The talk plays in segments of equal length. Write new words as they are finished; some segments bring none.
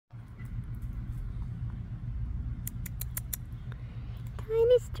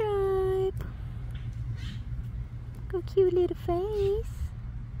Tiny stripe. Go cute little face.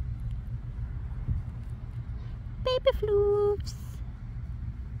 Baby floofs.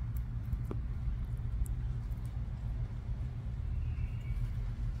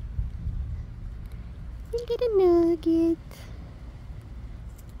 Little nugget.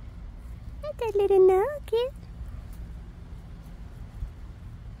 That's that little nugget.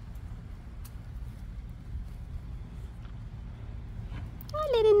 Oh,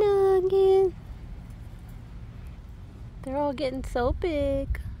 little nugget. They're all getting so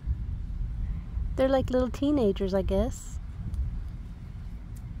big. They're like little teenagers, I guess.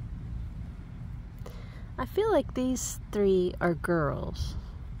 I feel like these three are girls,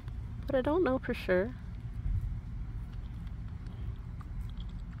 but I don't know for sure.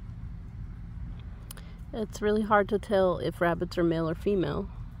 It's really hard to tell if rabbits are male or female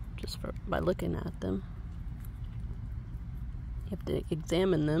just by looking at them. You have to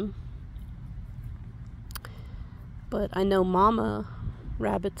examine them. But I know Mama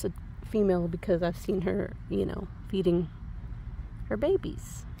Rabbit's a female because I've seen her, feeding her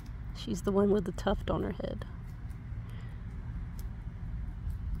babies. She's the one with the tuft on her head.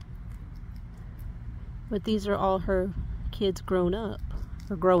 But these are all her kids grown up,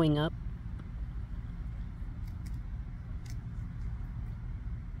 or growing up.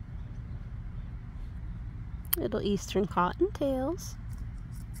 Little eastern cottontails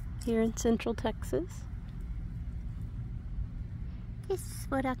here in central Texas. This is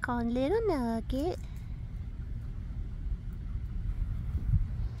what I call little nugget.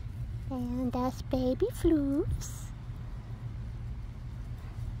 And that's baby floofs.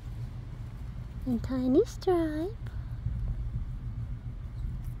 And tiny stripe.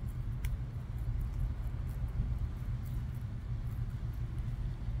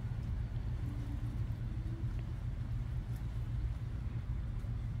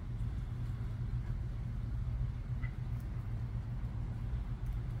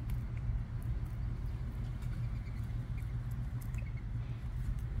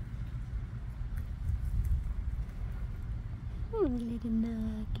 Little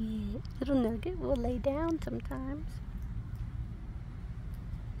nugget. Little nugget will lay down sometimes.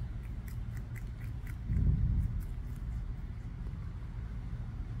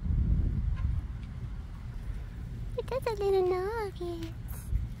 Look at the little nuggets.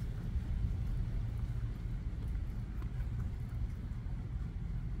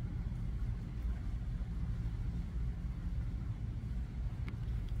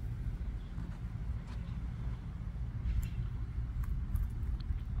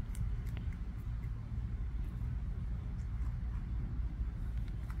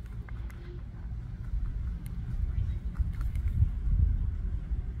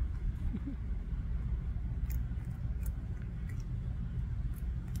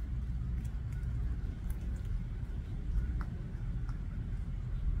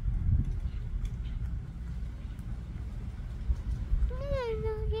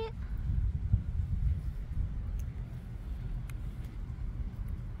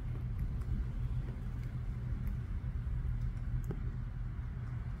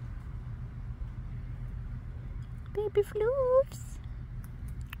 Baby floofs.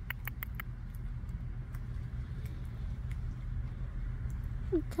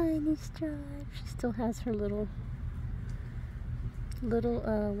 Tiny stripe. She still has her little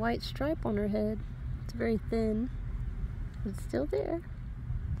white stripe on her head. It's very thin, but it's still there.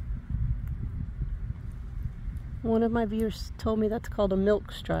 One of my viewers told me that's called a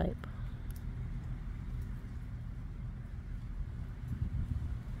milk stripe.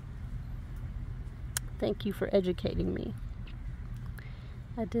 Thank you for educating me.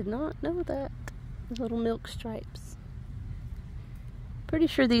 I did not know that. Little milk stripes. Pretty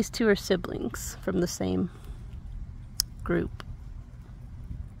sure these two are siblings from the same group.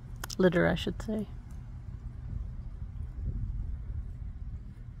 Litter, I should say.